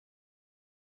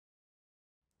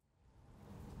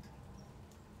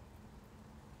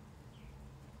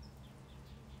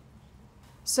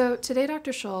So today,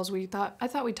 Dr. Scholes, I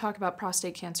thought we'd talk about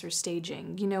prostate cancer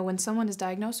staging. You know, when someone is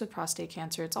diagnosed with prostate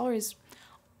cancer, it's always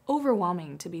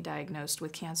overwhelming to be diagnosed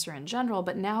with cancer in general,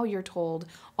 but now you're told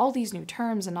all these new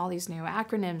terms and all these new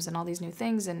acronyms and all these new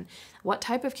things, and what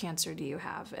type of cancer do you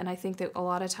have? And I think that a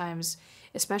lot of times,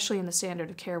 especially in the standard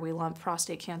of care, we lump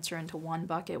prostate cancer into one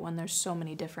bucket when there's so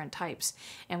many different types,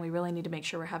 and we really need to make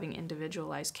sure we're having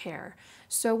individualized care.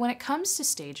 So when it comes to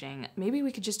staging, maybe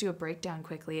we could just do a breakdown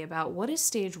quickly about what is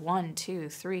stage 1, 2,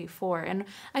 3, 4, and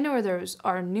I know there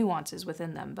are nuances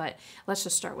within them, but let's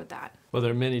just start with that. Well,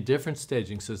 there are many different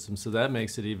staging systems, so that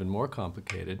makes it even more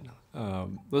complicated.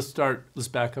 Let's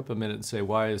back up a minute and say,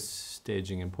 why is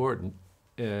staging important?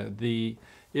 The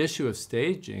issue of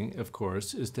staging, of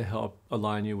course, is to help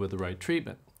align you with the right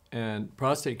treatment. And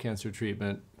prostate cancer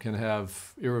treatment can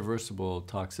have irreversible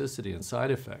toxicity and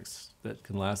side effects that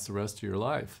can last the rest of your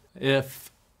life.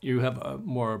 If you have a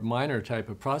more minor type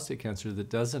of prostate cancer that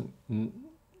doesn't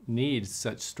need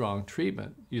such strong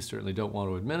treatment, you certainly don't want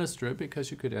to administer it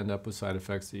because you could end up with side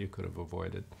effects that you could have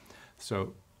avoided.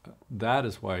 So that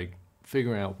is why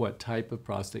figuring out what type of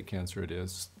prostate cancer it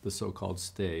is, the so-called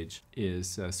stage,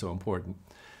 is so important.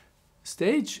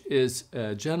 Stage is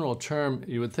a general term.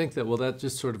 You would think that, well, that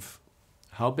just sort of,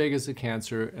 how big is the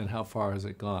cancer and how far has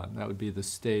it gone? That would be the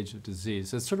stage of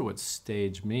disease. That's sort of what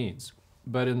stage means.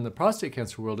 But in the prostate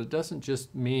cancer world, it doesn't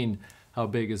just mean how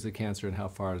big is the cancer and how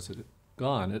far has it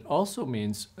gone. It also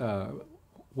means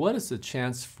what is the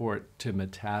chance for it to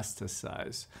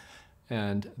metastasize?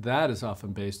 And that is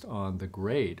often based on the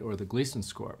grade or the Gleason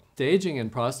score. Staging in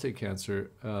prostate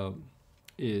cancer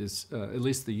is, at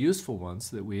least the useful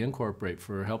ones that we incorporate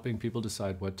for helping people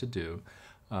decide what to do,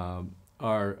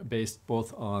 are based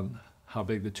both on how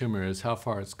big the tumor is, how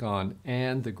far it's gone,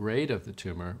 and the grade of the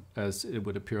tumor as it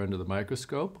would appear under the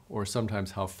microscope, or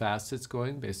sometimes how fast it's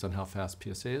going based on how fast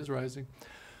PSA is rising.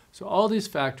 So all these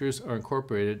factors are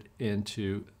incorporated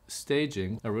into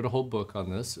staging. I wrote a whole book on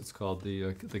this. It's called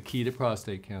The Key to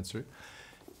Prostate Cancer.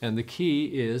 And the key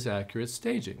is accurate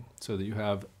staging, so that you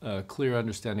have a clear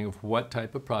understanding of what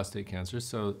type of prostate cancer.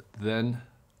 So then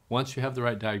once you have the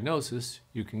right diagnosis,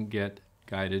 you can get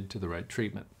guided to the right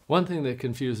treatment. One thing that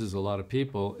confuses a lot of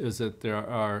people is that there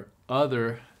are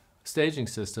other staging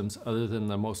systems other than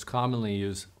the most commonly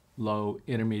used low,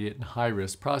 intermediate, and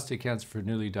high-risk prostate cancer for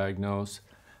newly diagnosed,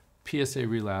 PSA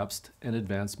relapsed, and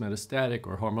advanced metastatic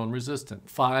or hormone resistant.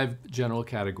 5 general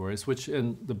categories, which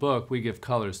in the book we give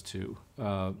colors to: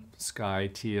 sky,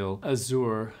 teal,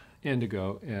 azure,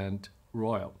 indigo, and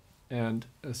royal. And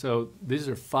so these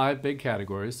are 5 big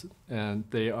categories, and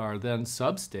they are then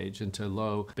sub-staged into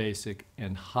low, basic,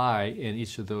 and high in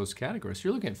each of those categories.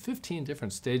 You're looking at 15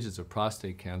 different stages of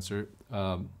prostate cancer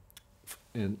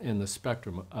in the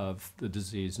spectrum of the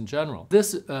disease in general.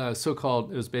 This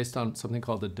so-called is based on something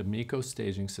called the D'Amico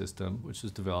staging system, which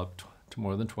was developed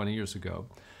more than 20 years ago.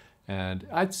 And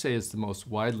I'd say it's the most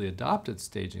widely adopted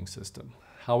staging system.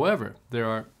 However, there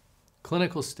are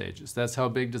clinical stages. That's how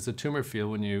big does the tumor feel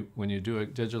when you do a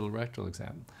digital rectal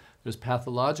exam. There's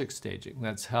pathologic staging.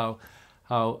 That's how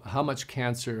much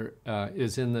cancer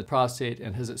is in the prostate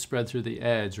and has it spread through the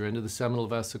edge or into the seminal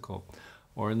vesicle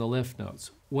or in the lymph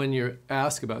nodes. When you're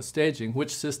asked about staging,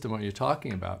 which system are you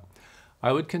talking about?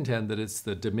 I would contend that it's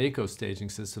the D'Amico staging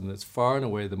system that's far and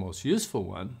away the most useful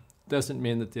one. Doesn't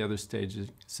mean that the other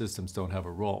staging systems don't have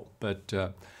a role. But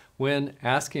when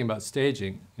asking about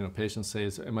staging, patients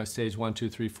say, am I stage 1, 2,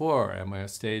 3, 4? Am I a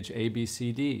stage A, B,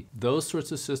 C, D? Those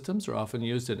sorts of systems are often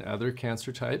used in other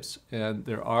cancer types, and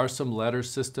there are some letter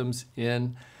systems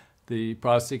in the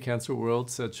prostate cancer world,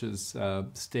 such as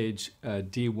stage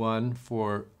D1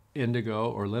 for indigo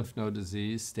or lymph node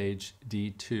disease, stage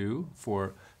D2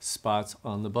 for spots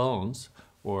on the bones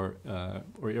or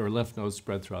lymph nodes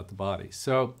spread throughout the body.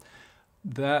 So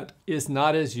that is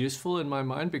not as useful in my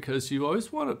mind because you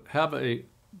always want to have a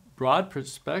broad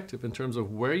perspective in terms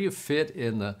of where you fit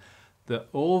in the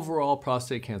overall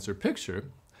prostate cancer picture,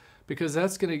 because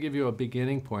that's going to give you a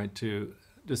beginning point to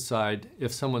decide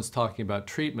if someone's talking about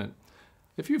treatment.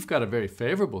 If you've got a very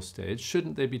favorable stage,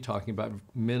 shouldn't they be talking about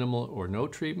minimal or no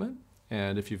treatment?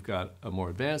 And if you've got a more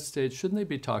advanced stage, shouldn't they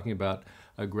be talking about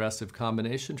aggressive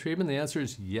combination treatment? The answer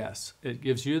is yes. It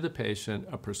gives you, the patient,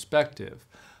 a perspective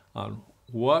on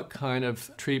what kind of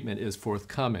treatment is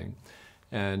forthcoming.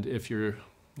 And if you're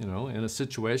in a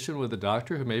situation with a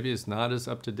doctor who maybe is not as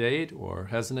up to date or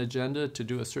has an agenda to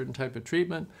do a certain type of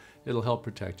treatment, it'll help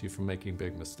protect you from making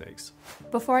big mistakes.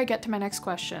 Before I get to my next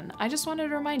question, I just wanted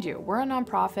to remind you, we're a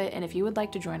nonprofit, and if you would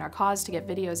like to join our cause to get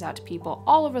videos out to people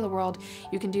all over the world,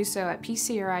 you can do so at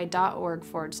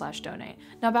pcri.org/donate.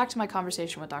 Now back to my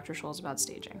conversation with Dr. Scholes about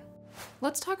staging.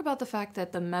 Let's talk about the fact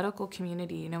that the medical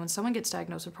community, when someone gets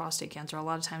diagnosed with prostate cancer, a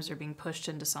lot of times they're being pushed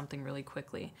into something really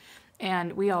quickly.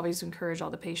 And we always encourage all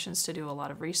the patients to do a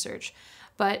lot of research.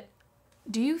 But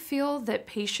do you feel that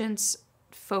patients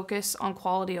focus on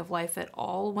quality of life at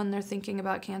all when they're thinking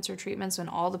about cancer treatments and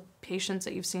all the patients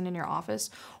that you've seen in your office?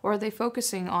 Or are they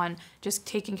focusing on just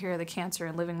taking care of the cancer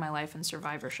and living my life in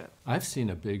survivorship? I've seen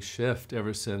a big shift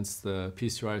ever since the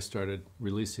PCRI started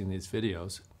releasing these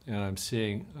videos, and I'm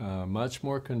seeing much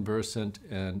more conversant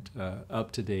and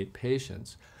up-to-date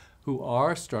patients who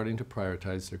are starting to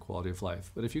prioritize their quality of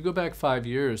life. But if you go back 5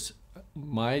 years,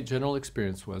 my general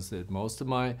experience was that most of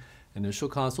my initial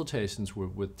consultations were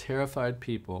with terrified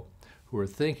people who were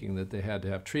thinking that they had to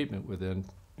have treatment within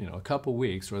a couple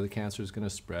weeks or the cancer is going to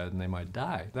spread and they might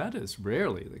die. That is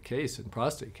rarely the case in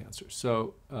prostate cancer.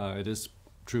 So it is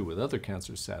true with other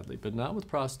cancers, sadly, but not with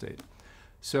prostate.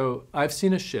 So I've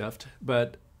seen a shift,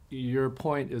 but your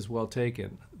point is well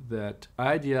taken. That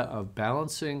idea of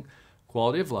balancing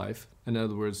quality of life, in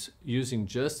other words, using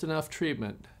just enough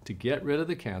treatment to get rid of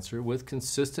the cancer with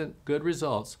consistent good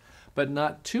results, but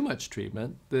not too much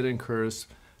treatment that incurs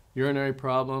urinary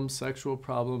problems, sexual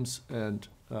problems, and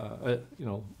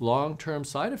long-term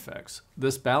side effects.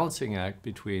 This balancing act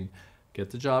between get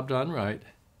the job done right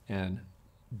and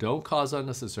don't cause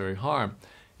unnecessary harm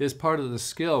is part of the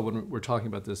skill when we're talking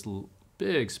about this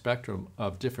big spectrum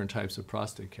of different types of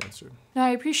prostate cancer. Now, I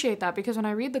appreciate that because when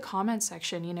I read the comment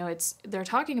section, they're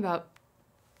talking about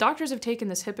doctors have taken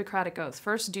this Hippocratic oath,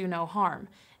 first do no harm.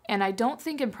 And I don't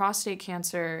think in prostate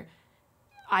cancer,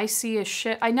 I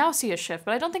now see a shift,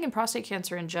 but I don't think in prostate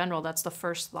cancer in general, that's the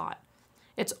first thought.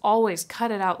 It's always cut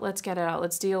it out, let's get it out,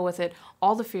 let's deal with it,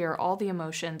 all the fear, all the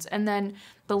emotions, and then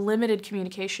the limited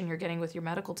communication you're getting with your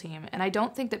medical team. And I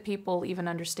don't think that people even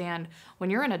understand when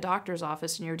you're in a doctor's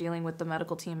office and you're dealing with the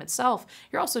medical team itself,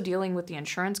 you're also dealing with the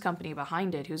insurance company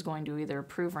behind it who's going to either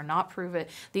approve or not approve it,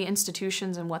 the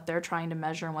institutions and what they're trying to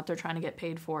measure and what they're trying to get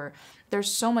paid for. There's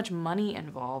so much money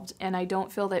involved, and I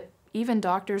don't feel that even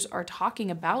doctors are talking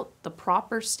about the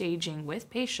proper staging with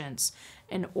patients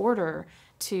in order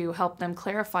to help them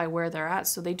clarify where they're at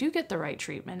so they do get the right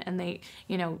treatment and they,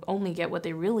 only get what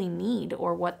they really need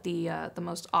or what the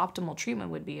most optimal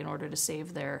treatment would be in order to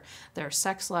save their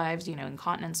sex lives,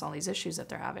 incontinence, all these issues that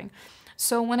they're having.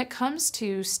 So when it comes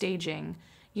to staging,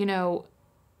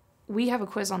 we have a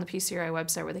quiz on the PCRI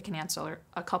website where they can answer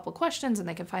a couple questions and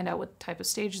they can find out what type of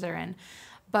stage they're in.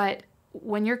 But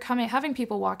when you're having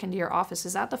people walk into your office,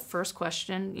 is that the first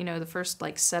question, the first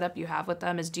setup you have with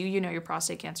them is, do you know your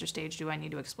prostate cancer stage? Do I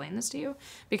need to explain this to you?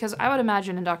 Because I would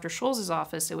imagine in Dr. Schulz's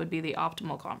office, it would be the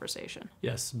optimal conversation.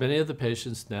 Yes, many of the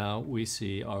patients now we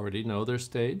see already know their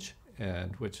stage,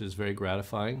 and which is very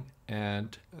gratifying,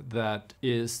 and that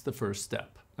is the first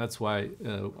step. That's why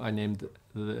I named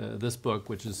this book,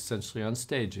 which is essentially on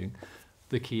staging,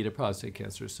 The Key to Prostate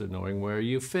Cancer. So knowing where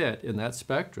you fit in that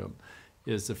spectrum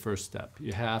is the first step.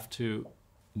 You have to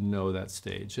know that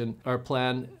stage. And our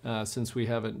plan, since we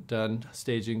haven't done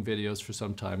staging videos for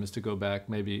some time, is to go back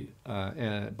maybe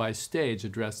and by stage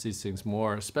address these things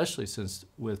more, especially since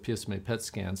with PSMA PET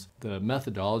scans, the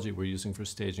methodology we're using for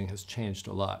staging has changed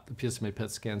a lot. The PSMA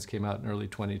PET scans came out in early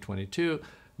 2022.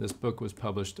 This book was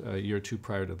published a year or two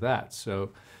prior to that. So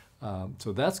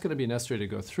that's going to be necessary to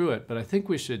go through it. But I think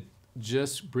we should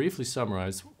just briefly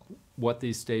summarize what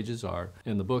these stages are.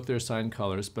 In the book, they're assigned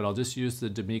colors, but I'll just use the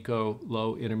D'Amico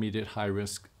low, intermediate, high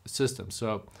risk system.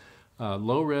 So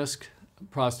low risk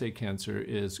prostate cancer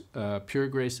is pure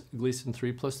Gleason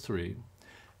 3+3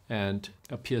 and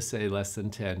a PSA less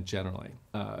than 10 generally.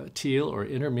 Teal or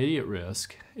intermediate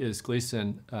risk is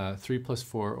Gleason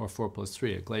 3+4 or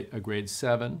 4+3, a grade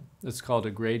 7. It's called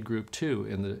a grade group 2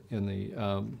 in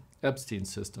the Epstein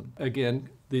system. Again,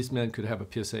 these men could have a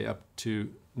PSA up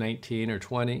to 19 or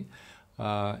 20,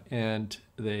 and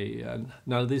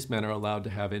none of these men are allowed to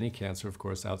have any cancer, of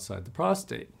course, outside the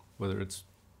prostate, whether it's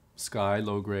sky,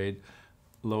 low grade,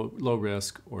 low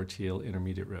risk, or teal,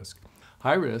 intermediate risk.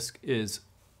 High risk is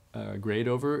a grade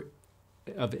of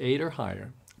 8 or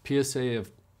higher, PSA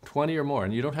of 20 or more,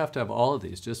 and you don't have to have all of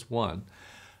these, just one,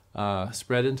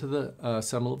 spread into the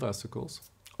seminal vesicles.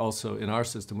 Also, in our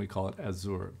system, we call it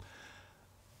azure.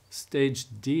 Stage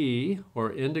D,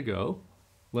 or indigo,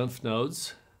 lymph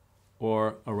nodes,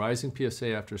 or a rising PSA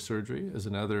after surgery is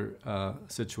another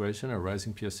situation, or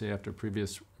rising PSA after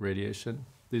previous radiation.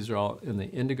 These are all in the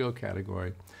indigo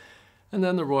category. And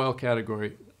then the royal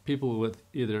category, people with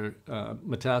either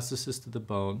metastasis to the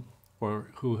bone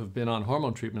or who have been on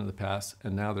hormone treatment in the past,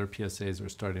 and now their PSAs are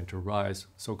starting to rise,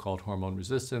 so-called hormone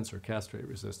resistance or castrate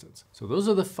resistance. So those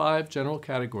are the 5 general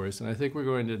categories, and I think we're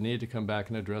going to need to come back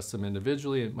and address them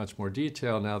individually in much more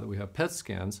detail now that we have PET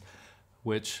scans,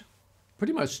 which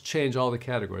pretty much change all the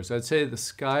categories. I'd say the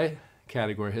SCI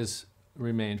category has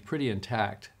remained pretty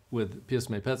intact. With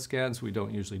PSMA PET scans, we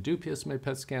don't usually do PSMA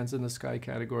PET scans in the SCI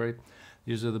category.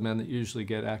 These are the men that usually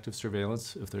get active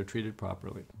surveillance if they're treated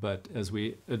properly. But as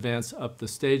we advance up the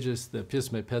stages, the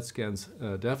PSMA PET scans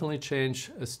definitely change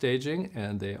staging,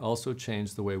 and they also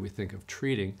change the way we think of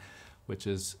treating, which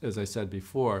is, as I said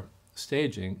before,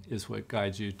 staging is what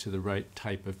guides you to the right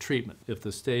type of treatment. If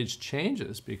the stage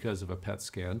changes because of a PET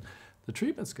scan, the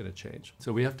treatment's going to change.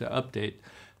 So we have to update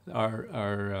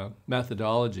our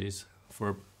methodologies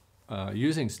for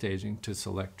using staging to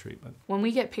select treatment. When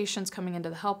we get patients coming into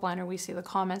the helpline, or we see the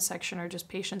comment section, or just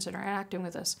patients interacting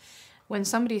with us, when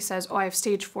somebody says, oh, I have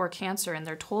stage 4 cancer, and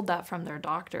they're told that from their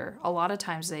doctor, a lot of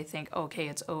times they think, okay,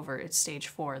 it's over, it's stage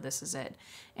 4, this is it,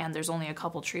 and there's only a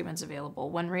couple treatments available.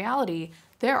 When in reality,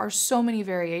 there are so many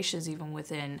variations even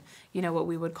within, what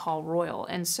we would call royal.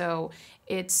 And so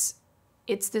it's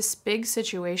this big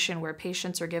situation where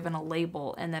patients are given a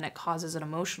label and then it causes an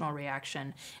emotional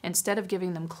reaction instead of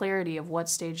giving them clarity of what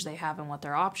stage they have and what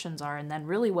their options are, and then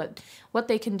really what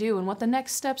they can do and what the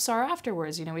next steps are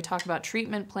afterwards. We talk about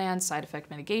treatment plans, side effect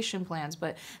mitigation plans,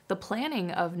 but the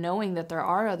planning of knowing that there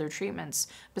are other treatments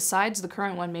besides the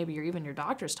current one maybe even your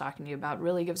doctor's talking to you about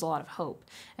really gives a lot of hope.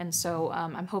 And so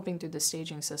I'm hoping through the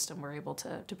staging system we're able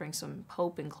to bring some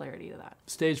hope and clarity to that.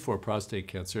 Stage 4 prostate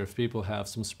cancer, if people have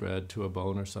some spread to a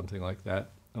bone or something like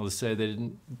that, let's say they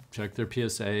didn't check their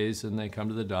PSAs and they come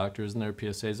to the doctors and their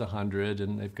PSA is 100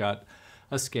 and they've got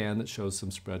a scan that shows some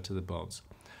spread to the bones.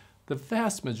 The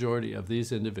vast majority of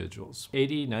these individuals,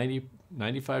 80, 90,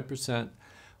 95%,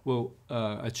 will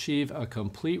achieve a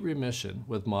complete remission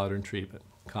with modern treatment.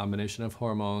 Combination of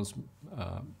hormones,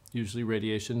 usually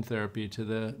radiation therapy to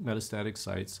the metastatic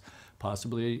sites,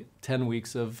 possibly 10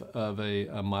 weeks of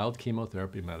a mild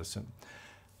chemotherapy medicine.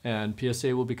 And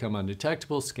PSA will become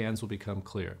undetectable, scans will become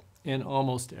clear in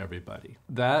almost everybody.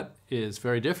 That is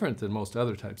very different than most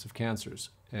other types of cancers.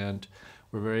 And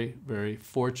we're very, very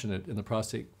fortunate in the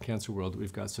prostate cancer world that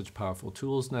we've got such powerful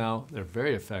tools now. They're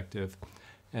very effective.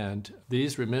 And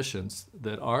these remissions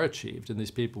that are achieved in these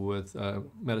people with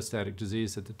metastatic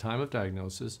disease at the time of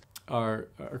diagnosis are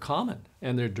common,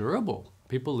 and they're durable.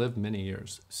 People live many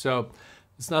years. So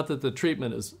it's not that the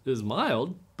treatment is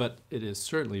mild, but it is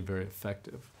certainly very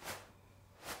effective.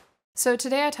 So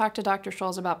today I talked to Dr.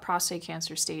 Scholes about prostate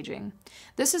cancer staging.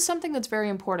 This is something that's very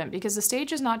important because the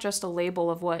stage is not just a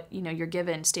label of what you're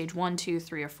given, stage 1, 2,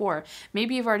 3, or 4.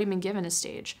 Maybe you've already been given a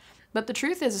stage. But the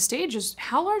truth is, a stage is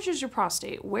how large is your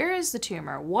prostate? Where is the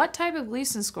tumor? What type of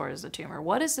Gleason score is the tumor?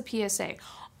 What is the PSA?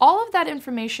 All of that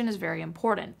information is very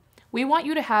important. We want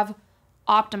you to have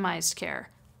optimized care.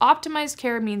 Optimized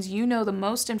care means you know the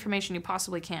most information you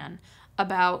possibly can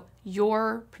about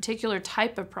your particular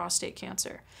type of prostate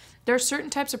cancer. There are certain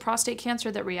types of prostate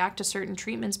cancer that react to certain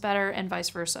treatments better and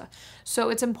vice versa. So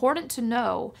it's important to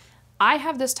know, I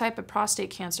have this type of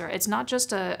prostate cancer. It's not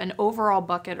just an overall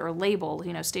bucket or label,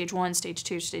 stage 1, stage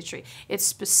 2, stage 3. It's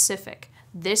specific.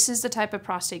 This is the type of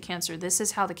prostate cancer. This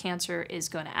is how the cancer is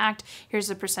going to act. Here's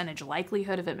the percentage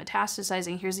likelihood of it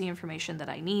metastasizing. Here's the information that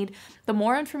I need. The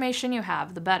more information you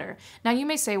have, the better. Now you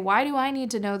may say, why do I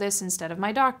need to know this instead of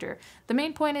my doctor? The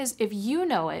main point is, if you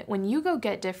know it, when you go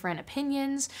get different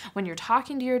opinions, when you're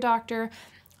talking to your doctor,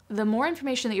 the more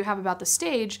information that you have about the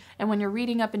stage, and when you're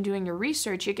reading up and doing your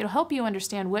research, it can help you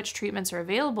understand which treatments are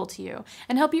available to you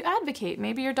and help you advocate.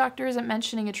 Maybe your doctor isn't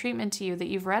mentioning a treatment to you that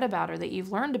you've read about or that you've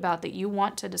learned about that you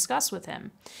want to discuss with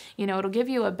him. It'll give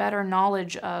you a better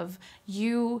knowledge of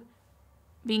you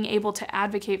being able to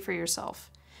advocate for yourself.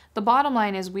 The bottom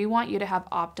line is we want you to have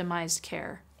optimized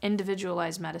care,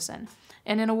 individualized medicine.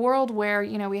 And in a world where,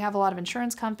 we have a lot of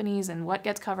insurance companies and what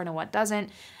gets covered and what doesn't,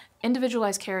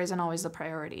 individualized care isn't always the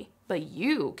priority, but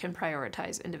you can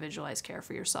prioritize individualized care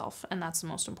for yourself, and that's the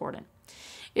most important.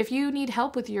 If you need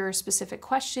help with your specific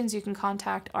questions, you can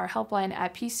contact our helpline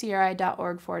at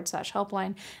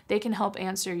pcri.org/helpline. They can help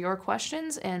answer your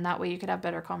questions, and that way you could have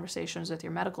better conversations with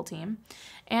your medical team.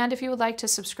 And if you would like to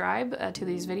subscribe to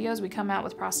these videos, we come out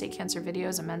with prostate cancer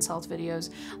videos and men's health videos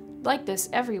like this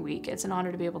every week. It's an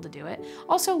honor to be able to do it.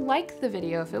 Also, like the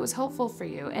video if it was helpful for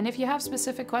you. And if you have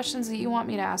specific questions that you want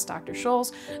me to ask Dr.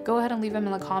 Scholes, go ahead and leave them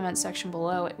in the comments section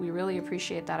below. We really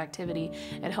appreciate that activity.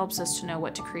 It helps us to know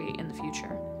what to create in the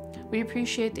future. We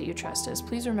appreciate that you trust us.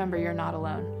 Please remember you're not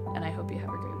alone, and I hope you have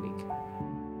a great week.